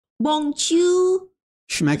Bonjour.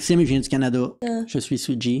 Je suis Maxime et je viens du Canada. Je suis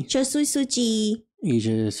Suji. Je suis Suji. Et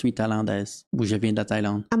je suis thaïlandaise. Ou je viens de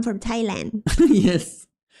Thaïlande. I'm from Thailand. Yes.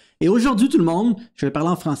 Et aujourd'hui, tout le monde, je vais parler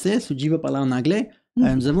en français. Suji va parler en anglais.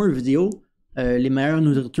 Nous avons une vidéo. Les meilleures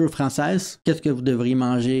nourritures françaises. Qu'est-ce que vous devriez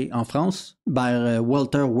manger en France? By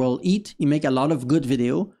Walter World Eat. He make a lot of good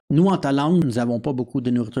videos. Nous, en Thaïlande, nous n'avons pas beaucoup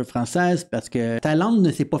de nourriture française parce que Thaïlande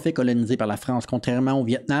ne s'est pas fait coloniser par la France, contrairement au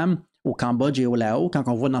Vietnam, au Cambodge et au Laos. Quand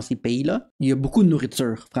on voit dans ces pays-là, il y a beaucoup de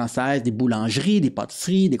nourriture française, des boulangeries, des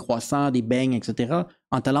pâtisseries, des croissants, des beignes, etc.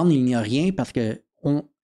 En Thaïlande, il n'y a rien parce que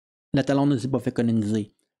la Thaïlande ne s'est pas fait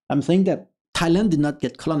coloniser. I'm saying that Thailand did not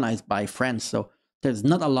get colonized by France, so there's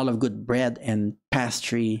not a lot of good bread and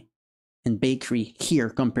pastry and bakery here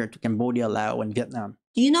compared to Cambodia, Laos, and Vietnam.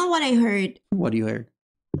 Do you know what I heard? What do you heard?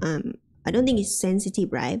 I don't think it's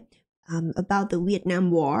sensitive, right? About the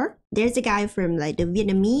Vietnam War. There's a guy from like the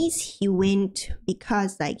Vietnamese. He went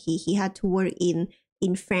because like he had to work in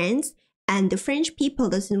France, and the French people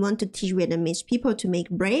doesn't want to teach Vietnamese people to make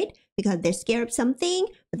bread because they're scared of something.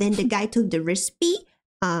 But then the guy took the recipe,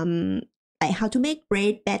 like how to make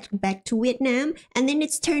bread back to Vietnam, and then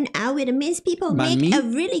it's turned out Vietnamese people make a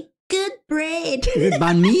really good bread. Is it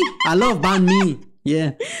banh mi? I love banh mi.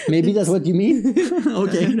 Yeah, maybe that's what you mean.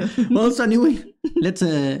 Okay. Well, so anyway, let's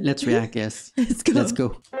react. Yes. Let's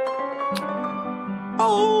go.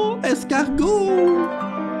 Oh, escargot,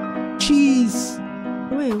 cheese.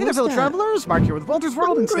 Wait, Hey there, fellow travelers. Mark here with Walter's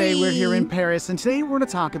World, and today we're here in Paris. And today we're going to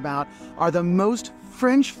talk about are the most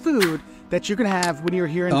French food that you can have when you're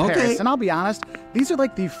here in Paris. And I'll be honest, these are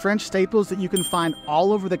like the French staples that you can find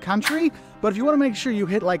all over the country. But if you want to make sure you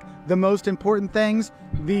hit like the most important things,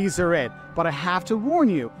 these are it. But I have to warn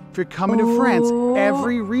you, if you're coming to France,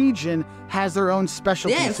 every region has their own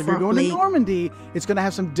specialties. If you're going to Normandy, it's going to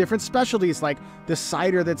have some different specialties, like the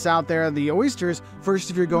cider that's out there, the oysters, versus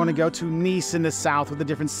if you're going to go to Nice in the south with the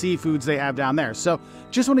different seafoods they have down there. So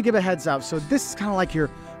just want to give a heads up. So this is kind of like your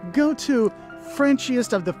go-to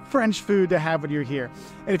Frenchiest of the French food to have when you're here.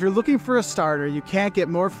 And if you're looking for a starter, you can't get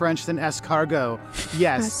more French than escargot.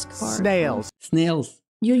 Yes, snails. Snails.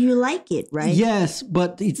 You like it, right? Yes,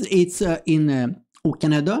 but it's au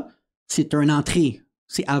Canada, c'est un entrée.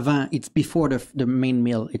 C'est avant. It's before the main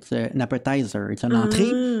meal. It's an appetizer. It's an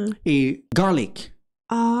entrée. Et garlic.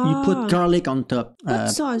 You put garlic on top.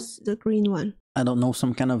 What sauce? The green one? I don't know,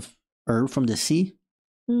 some kind of herb from the sea.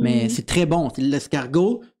 Mais c'est très bon.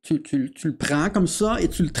 L'escargot, tu le prends comme ça et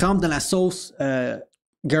tu le trempes dans la sauce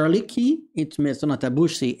garlicky et tu mets ça dans ta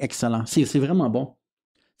bouche. C'est excellent. C'est vraiment bon.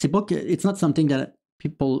 C'est pas que... It's not something that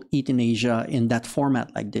people eat in Asia in that format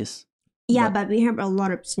like this. Yeah, but we have a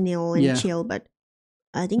lot of snail and chill, but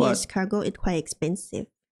I think escargot is quite expensive.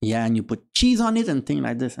 Yeah, and you put cheese on it and things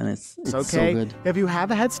like this, and it's okay. So good. If you have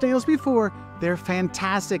had snails before, they're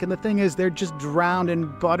fantastic. And the thing is, they're just drowned in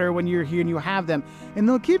butter when you're here and you have them. And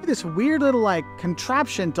they'll give you this weird little like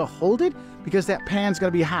contraption to hold it because that pan's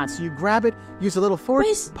gonna be hot. So you grab it, use a little fork,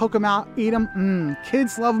 poke them out, eat them.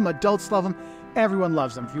 Kids love them, adults love them. Everyone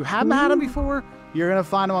loves them. If you haven't had them before, you're gonna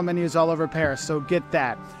find them on menus all over Paris. So get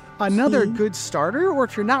that. Another good starter, or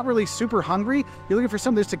if you're not really super hungry, you're looking for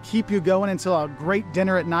something to keep you going until a great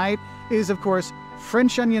dinner at night, is of course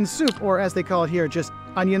French onion soup, or as they call it here, just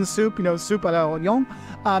onion soup, you know, soupe à l'oignon.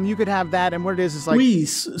 You could have that, and what it is like... Oui,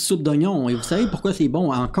 soupe d'oignon. Et vous savez pourquoi c'est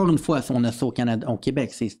bon? Encore une fois, on a ça au Canada, au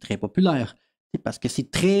Québec, c'est très populaire. C'est parce que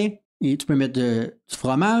c'est très... Et tu peux mettre du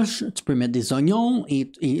fromage, tu peux mettre des oignons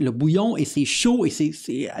et le bouillon, et c'est chaud, et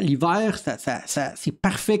c'est à l'hiver, c'est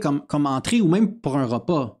parfait comme entrée, ou même pour un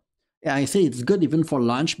repas. I say it's good even for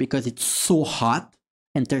lunch because it's so hot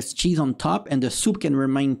and there's cheese on top, and the soup can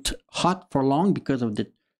remain hot for long because of the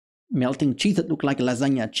melting cheese that look like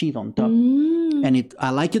lasagna cheese on top. And I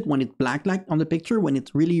like it when it's black like on the picture, when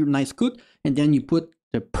it's really nice cooked, and then you put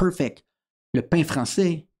le pain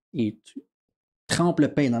français, et tu trempes le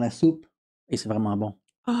pain dans la soupe, et c'est vraiment bon.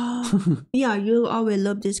 Yeah, you always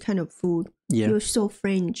love this kind of food. Yeah. You're so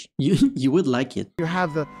French. You would like it. You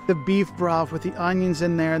have the beef broth with the onions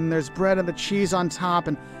in there, and there's bread and the cheese on top,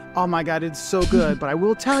 and oh my God, it's so good. But I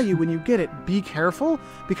will tell you, when you get it, be careful,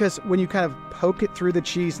 because when you kind of poke it through the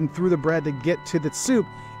cheese and through the bread to get to the soup,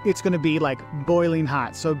 it's going to be like boiling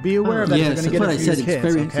hot. So be aware of that. You're going to get it for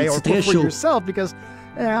your kids, okay? Or for yourself, because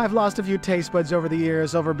I've lost a few taste buds over the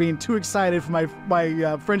years over being too excited for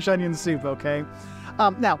my French onion soup, okay?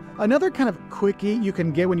 Now, another kind of quickie you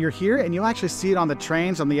can get when you're here, and you'll actually see it on the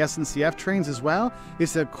trains, on the SNCF trains as well,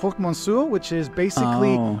 is the croque monsieur, which is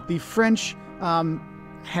basically the French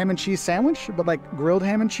ham and cheese sandwich, but like grilled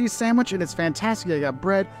ham and cheese sandwich, and it's fantastic. You got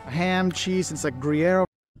bread, ham, cheese, it's like Gruyere.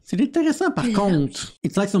 C'est intéressant par contre.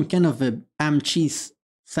 It's like some kind of a ham cheese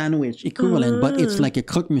sandwich equivalent, but it's like a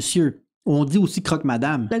croque-monsieur. On dit aussi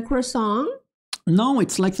croque-madame. Like croissant? No,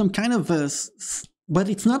 it's like some kind of but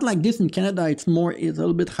it's not like this in Canada. It's a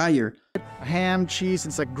little bit higher. Ham, cheese,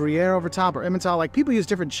 it's like Gruyere over top or Emmental. Like people use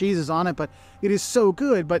different cheeses on it, but it is so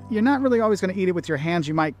good. But you're not really always going to eat it with your hands.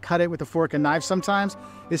 You might cut it with a fork and knife sometimes,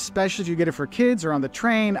 especially if you get it for kids or on the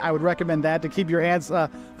train. I would recommend that to keep your hands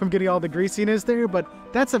from getting all the greasiness there. But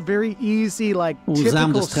that's a very easy, like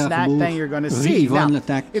typical snack thing you're going to see. Now,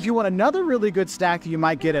 if you want another really good snack that you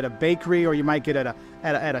might get at a bakery or you might get at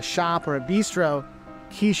a shop or a bistro,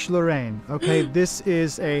 quiche Lorraine. Okay, this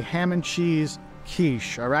is a ham and cheese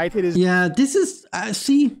quiche. All right, it is. Yeah, this is this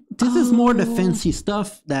is more the fancy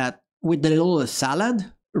stuff that with the little salad,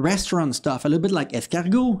 restaurant stuff, a little bit like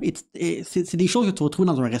escargot. C'est des choses que tu retrouves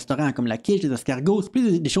dans un restaurant comme la quiche, les escargots. C'est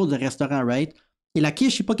plus des choses de restaurant, right? Et la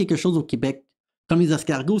quiche, c'est pas quelque chose au Québec. Comme les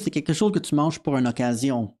escargots, c'est quelque chose que tu manges pour une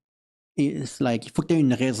occasion. Et c'est like, il faut que tu aies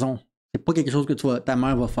une raison. C'est pas quelque chose que ta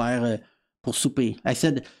mère va faire pour souper. I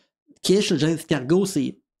said, quiche, escargot,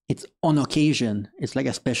 it's on occasion. It's like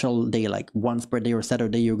a special day, like once per day or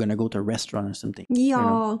Saturday, you're gonna go to a restaurant or something. Yeah. You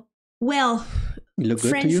know? Well, it look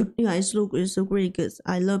French, good to you? Yeah, it look really good.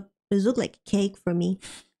 It look like cake for me.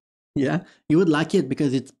 Yeah, you would like it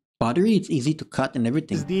because it's buttery, it's easy to cut and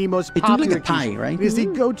everything. It's the most popular popular like a pie, quiche. right? It is the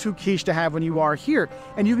go-to quiche to have when you are here.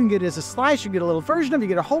 And you can get it as a slice, you can get a little version of it, you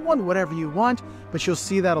get a whole one, whatever you want. But you'll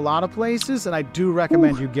see that a lot of places, and I do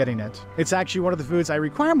recommend you getting it. It's actually one of the foods I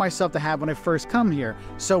require myself to have when I first come here.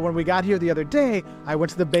 So when we got here the other day, I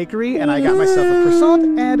went to the bakery and I got myself a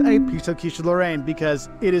croissant and a piece of quiche Lorraine because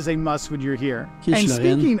it is a must when you're here. Quiche and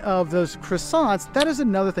Lorraine. Speaking of those croissants, that is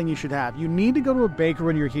another thing you should have. You need to go to a bakery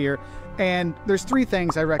when you're here, and there's 3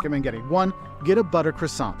 things I recommend getting. 1, get a butter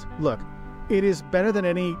croissant. Look, it is better than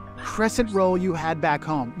any crescent roll you had back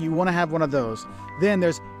home. You want to have one of those. Then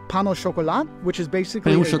there's pain au chocolat, which is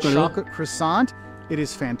basically a chocolate croissant. It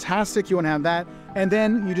is fantastic. You want to have that. And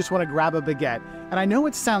then you just want to grab a baguette. And I know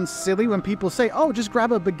it sounds silly when people say, oh, just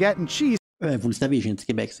grab a baguette and cheese. Vous le savez, je viens du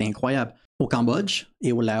Québec, c'est incroyable. Au Cambodge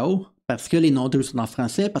et au Laos, parce que les noms d'eux sont en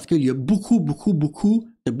français, parce qu'il y a beaucoup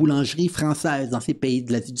de boulangeries françaises dans ces pays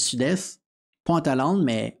de l'Asie du Sud-Est. Pas en Thaïlande,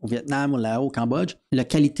 mais au Vietnam, au Laos, au Cambodge. La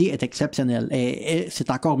qualité est exceptionnelle. Et c'est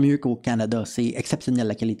encore mieux qu'au Canada. C'est exceptionnel,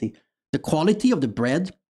 la qualité. The quality of the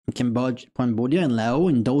bread in Cambodia and Laos,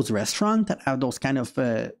 in those restaurants that have those kind of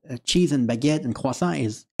cheese and baguette and croissant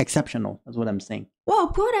is exceptional. That's what I'm saying.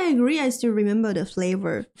 Well, but I agree. I still remember the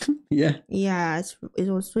flavor. Yeah. Yeah, it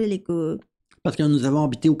was really good. Parce que nous avons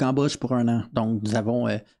habité au Cambodge pour 1 an. Donc, nous avons,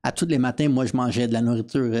 à tous les matins, moi, je mangeais de la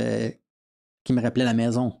nourriture qui me rappelait la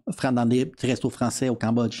maison, dans des petits restos français au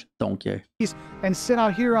Cambodge. Donc, and sit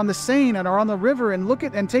out here on the Seine and or on the river and look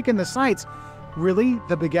at and take in the sights. Really,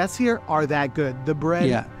 the baguettes here are that good. The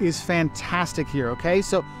bread is fantastic here, okay?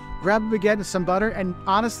 So grab a baguette and some butter, and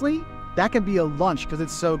honestly, that can be a lunch because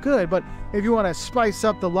it's so good. But if you want to spice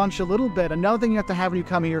up the lunch a little bit, another thing you have to have when you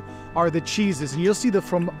come here are the cheeses. And you'll see the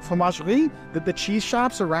fromagerie, the cheese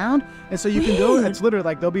shops around. And so you can go, it's literally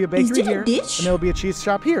like there'll be a bakery here, and there'll be a cheese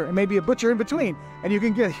shop here, and maybe a butcher in between. And you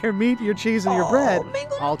can get your meat, your cheese, and your bread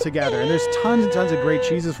all together. And there's tons and tons of great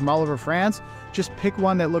cheeses from all over France. Just pick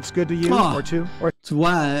one that looks good to you or 2. Tu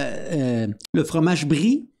vois, le fromage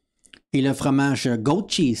brie et le fromage goat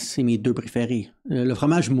cheese, c'est mes 2 préférés. Le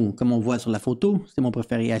fromage mou, comme on voit sur la photo, c'est mon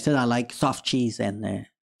préféré. I said I like soft cheese and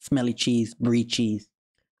smelly cheese, brie cheese.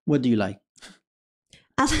 What do you like?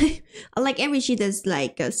 I like every cheese that's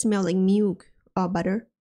like smell like milk or butter.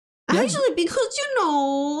 Yeah. Actually, because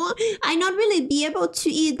I not really be able to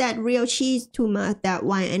eat that real cheese too much. That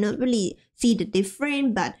one, I not really see the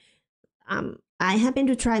difference. But I happen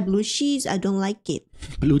to try blue cheese. I don't like it.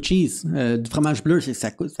 Blue cheese, du fromage bleu, ça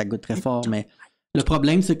goûte très fort. Mais le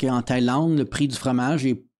problème, c'est qu'en Thaïlande, le prix du fromage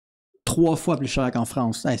est 3 fois plus cher qu'en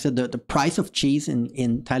France. I said the price of cheese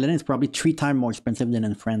in Thailand is probably 3 times more expensive than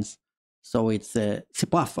in France. So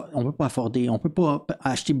on peut pas afforder, on peut pas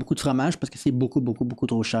acheter beaucoup de fromage parce que c'est beaucoup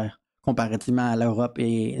trop cher comparativement à l'Europe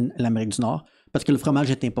et l'Amérique du Nord. Parce que le fromage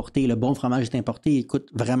est importé, le bon fromage est importé, il coûte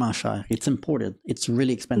vraiment cher. It's imported. It's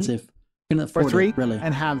really expensive. For 3 really.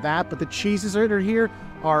 And have that, but the cheeses that are here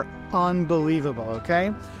are unbelievable,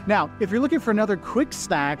 okay? Now, if you're looking for another quick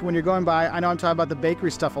snack when you're going by, I know I'm talking about the bakery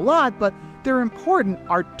stuff a lot, but they're important,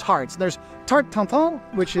 are tarts. There's tarte tatin,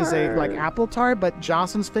 which is a like apple tart, but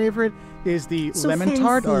Jocelyn's favorite is the lemon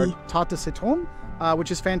tart or tarte de citron,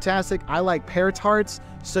 which is fantastic. I like pear tarts,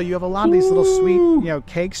 so you have a lot of these little sweet,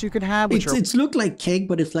 cakes you could have. It's look like cake,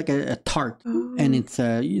 but it's like a tart, and it's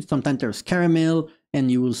sometimes there's caramel. And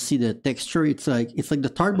you will see the texture. It's like the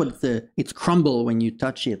tart, but it's crumble when you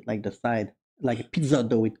touch it, like the side, like a pizza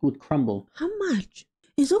dough. It would crumble. How much?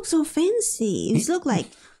 It looks so fancy. It looks like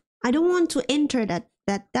I don't want to enter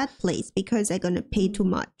that place because I'm gonna pay too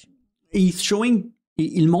much. He's showing,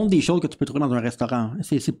 il montre des choses que tu peux trouver dans un restaurant.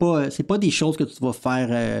 C'est pas des choses que tu vas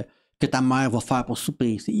faire, que ta mère va faire pour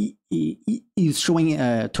souper. He's showing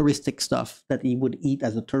touristic stuff that he would eat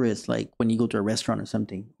as a tourist, like when you go to a restaurant or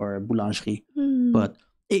something, or a boulangerie. But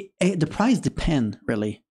the price depend,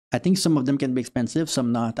 really. I think some of them can be expensive,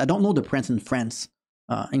 some not. I don't know the price in France.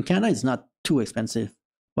 In Canada, it's not too expensive,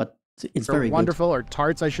 but it's very wonderful, good. or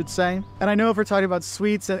tarts, I should say. And I know if we're talking about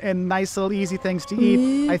sweets and nice little easy things to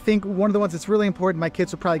eat, I think one of the ones that's really important, my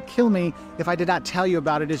kids would probably kill me if I did not tell you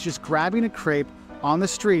about it, is just grabbing a crepe on the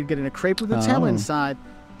street, getting a crepe with Nutella inside.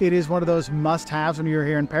 It is one of those must-haves when you're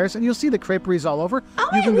here in Paris, and you'll see the creperies all over.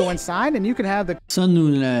 You can go inside and you can have the... Ça,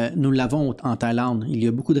 nous l'avons en Thaïlande. Il y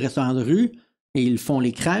a beaucoup de restaurants de rue et ils font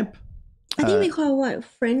les crêpes. I think we call what?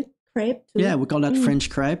 French crepe too? Yeah, we call that French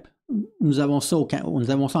crepe. Nous avons ça en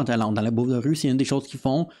Thaïlande, dans la bouffe de rue. C'est une des choses qu'ils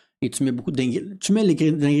font. Et tu mets beaucoup d'ingrédients. Tu mets les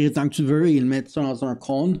ingrédients que tu veux et ils mettent ça dans un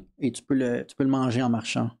cône et tu peux le manger en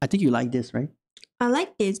marchant. I think you like this, right? I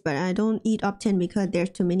like this, but I don't eat often because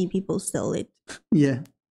there's too many people sell it. Yeah.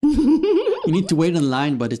 You need to wait in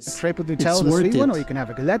line, but it's crepe with Nutella, the sweet one, or you can have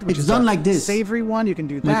a galette, which it's is done a like this. Savory one. You can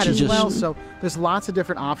do that as well. So there's lots of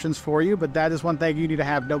different options for you, but that is one thing you need to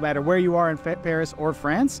have no matter where you are in Paris or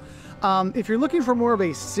France. If you're looking for more of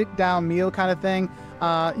a sit-down meal kind of thing,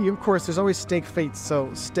 of course, there's always steak frites. So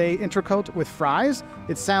steak entrecôte with fries.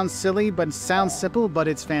 It sounds silly, but it sounds simple, but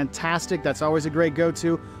it's fantastic. That's always a great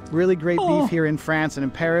go-to. Really great beef here in France and in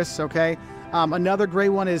Paris, okay? Another great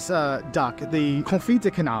one is duck, the confit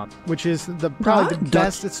de canard, which is probably the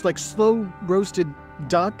best. It's like slow roasted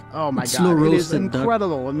duck. Oh my God, it is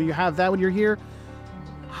incredible. And when you have that when you're here,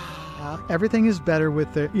 everything is better with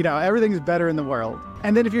everything is better in the world.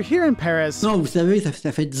 And then if you're here in Paris... Non, vous savez,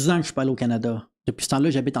 ça fait 10 ans que je suis pas allé au Canada. Depuis ce temps-là,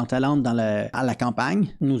 j'habite en Thaïlande, à la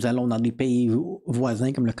campagne. Nous allons dans des pays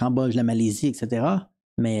voisins comme le Cambodge, la Malaisie, etc.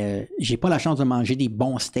 Mais j'ai pas la chance de manger des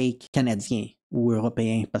bons steaks canadiens ou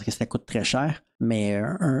européens parce que ça coûte très cher. Mais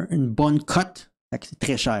une bonne cote, c'est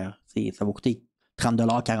très cher. Ça va coûter 30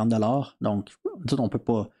 $, 40 $. Donc,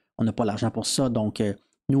 on n'a pas l'argent pour ça. Donc,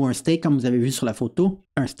 nous, un steak, comme vous avez vu sur la photo,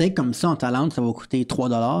 un steak comme ça en Thaïlande, ça va coûter 3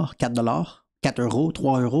 $, 4 $, 4 €,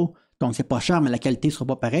 3 €. Donc, c'est pas cher, mais la qualité ne sera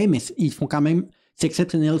pas pareille. Mais ils font quand même... C'est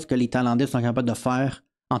exceptionnel ce que les Thaïlandais sont capables de faire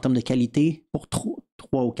en termes de qualité pour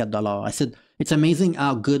 3 ou 4 $. I said, it's amazing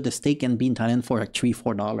how good the steak can be in Thailand for like $3,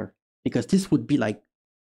 $4. Because this would be like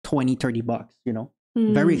 20, 30 bucks, you know?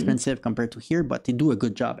 Very expensive compared to here, but they do a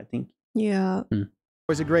good job, I think. Yeah.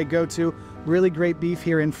 Was a great go-to. Really great beef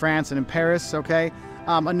here in France and in Paris, okay?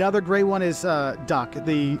 Another great one is duck,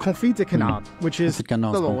 the confit de canard, which is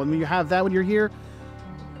little. And when you have that when you're here,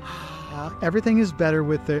 everything is better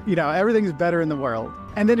with everything is better in the world.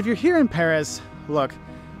 And then if you're here in Paris, look,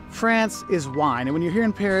 France is wine. And when you're here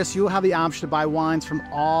in Paris, you'll have the option to buy wines from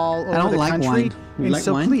all over the country. Wine. You like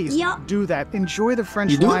wine? Please do that. Enjoy the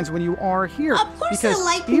French wines when you are here. Of course because I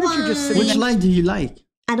like even wine. If you're just sitting Which wine do you like?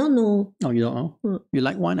 I don't know. Oh, you don't know? You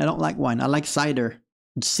like wine? I don't like wine. I like cider.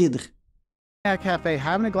 Cidre. At a cafe,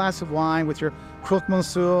 having a glass of wine with your croque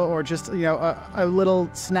monsieur or just a little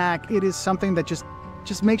snack, it is something that just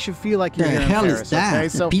makes you feel like you're here in Paris. The hell is that? Okay?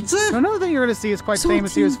 So pizza? Another thing you're going to see is quite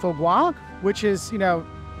famous here is foie gras, which is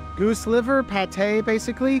goose liver, pate,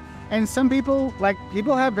 basically. And some people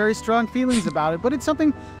have very strong feelings about it, but it's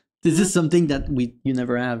something. This is something that you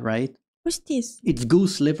never have, right? What's this? It's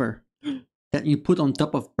goose liver that you put on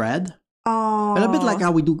top of bread. Oh. A little bit like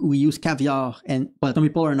how we use caviar, but some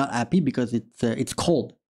people are not happy because it's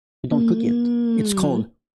cold. You don't cook it; it's cold,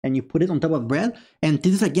 and you put it on top of bread. And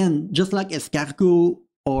this is again just like escargot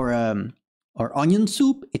or onion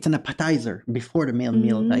soup. It's an appetizer before the main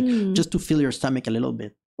meal, like just to fill your stomach a little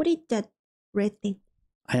bit. What is that red thing?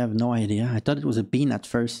 I have no idea. I thought it was a bean at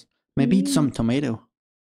first. Maybe it's some tomato.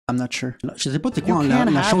 I'm not sure. Je sais pas c'est quoi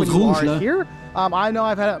la chose rouge là. Here. I know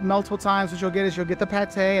I've had it multiple times. What you'll get the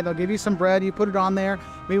pate, and they'll give you some bread. You put it on there,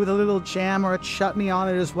 maybe with a little jam or a chutney on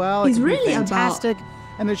it as well. It's it can really be fantastic.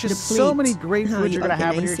 And there's just so many great foods you're gonna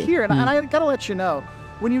have when you're here. And I gotta let you know,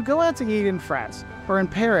 when you go out to eat in France or in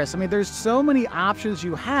Paris, I mean, there's so many options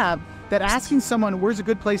you have that asking someone where's a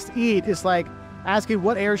good place to eat is like asking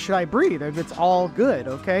what air should I breathe if it's all good.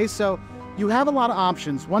 Okay, so you have a lot of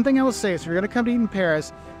options. One thing I will say is if you're going to come to eat in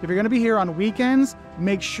Paris, if you're going to be here on weekends,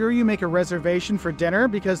 make sure you make a reservation for dinner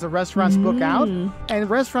because the restaurants book out. And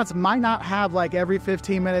restaurants might not have like every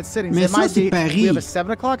 15 minutes sittings. Mais it might be, Paris. we have a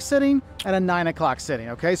 7 o'clock sitting and a 9 o'clock sitting,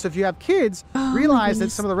 okay? So if you have kids, realize that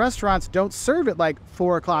some of the restaurants don't serve at like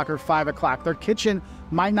 4 o'clock or 5 o'clock. Their kitchen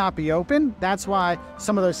might not be open. That's why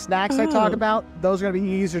some of those snacks I talk about, those are going to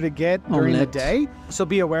be easier to get during the day. So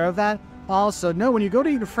be aware of that. Also, no, when you go to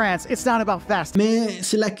eat in France, it's not about fast. Mais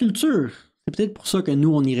c'est la culture. C'est peut-être pour ça que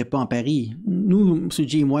nous, on n'irait pas en Paris. Nous,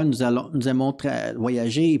 Suji et moi, nous aimons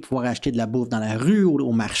voyager et pouvoir acheter de la bouffe dans la rue,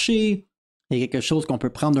 au marché. Il y a quelque chose qu'on peut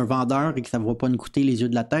prendre d'un vendeur et que ça ne va pas nous coûter les yeux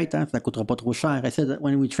de la tête. Hein? Ça ne coûtera pas trop cher. I said that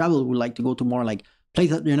when we travel, we like to go to more like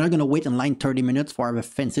places. You're not going to wait in line 30 minutes for a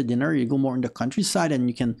fancy dinner. You go more in the countryside and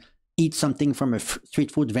you can eat something from a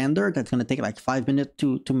street food vendor that's going to take like 5 minutes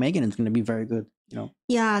to make, and it's going to be very good. You know?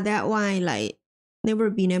 Yeah, that why like never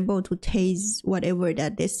been able to taste whatever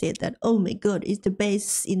that they said that, oh my god, it's the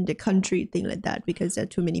best in the country, thing like that, because there are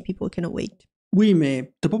too many people cannot wait. Oui,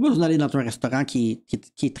 mais t'as pas besoin d'aller dans un restaurant qui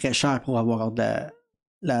est très cher pour avoir de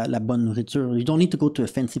la bonne nourriture. You don't need to go to a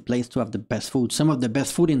fancy place to have the best food. Some of the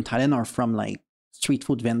best food in Thailand are from like street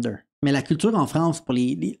food vendor. Mais la culture en France pour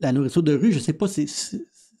la nourriture de rue, je sais pas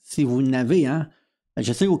si vous n'avez, hein.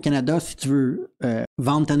 Je sais qu'au Canada, si tu veux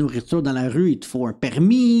vendre ta nourriture dans la rue, il te faut un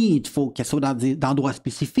permis, il te faut qu'elle soit dans des endroits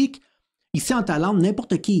spécifiques. Ici en Thaïlande,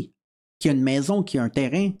 n'importe qui a une maison, qui a un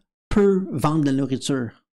terrain, peut vendre de la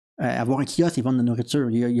nourriture. Avoir un kiosque et vendre de la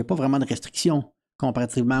nourriture. Il n'y a pas vraiment de restrictions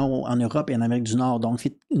comparativement en Europe et en Amérique du Nord. Donc,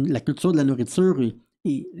 la culture de la nourriture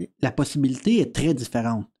et la possibilité est très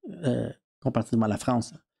différente comparativement à la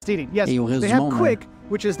France. Yes, et au reste they du have monde. Quick,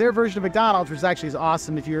 which is their version of McDonald's, which actually is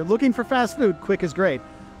awesome. If you're looking for fast food, Quick is great.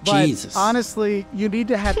 But Jesus. honestly, you need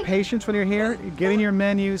to have patience when you're here, getting your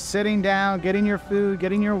menu, sitting down, getting your food,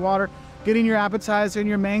 getting your water, getting your appetizer and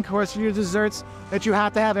your main course and your desserts that you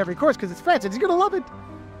have to have every course because it's French and you're going to love it.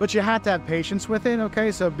 But you have to have patience with it,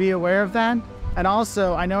 okay? So be aware of that. And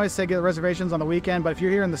also, I know I said get reservations on the weekend, but if you're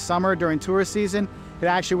here in the summer during tourist season, it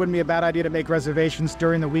actually wouldn't be a bad idea to make reservations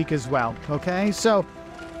during the week as well, okay? So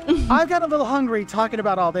I've got a little hungry talking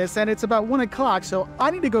about all this, and it's about 1 o'clock, so I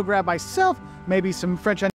need to go grab myself maybe some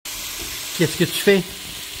French. Qu'est-ce que tu fais?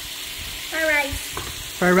 Fried rice.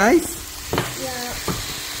 Fried rice?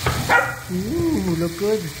 Yeah. Ooh, look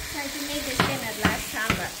good. Try to make the same as last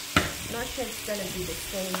time, but not sure it's gonna be the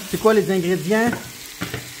same. C'est quoi les ingrédients?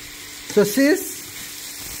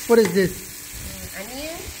 Saucisse? What is this?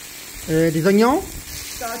 Onion. Des oignons?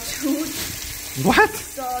 Sawtooth. What?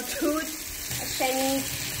 Sawtooth. Chinese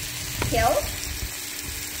tail.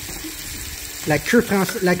 La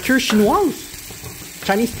queue chinoise?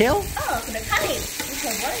 Chinese tail? Oh, the curry.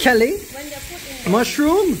 Calais? When they put in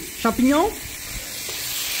Mushroom? Champignons?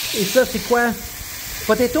 Et ça, c'est quoi?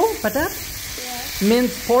 Potato? Patate? Yeah.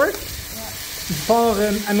 Minced pork? Yeah. Du porc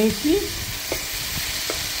aminci?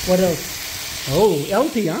 What else? Oh,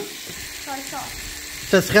 healthy, hein? Soy sauce.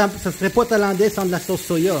 Ça serait pas thaïlandais sans de la sauce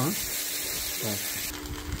soya, hein? Ouais.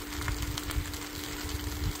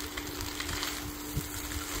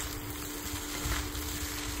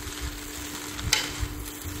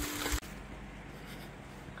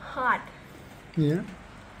 Hot. Yeah.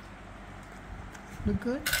 Look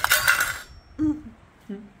good?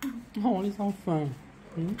 Oh, les enfants.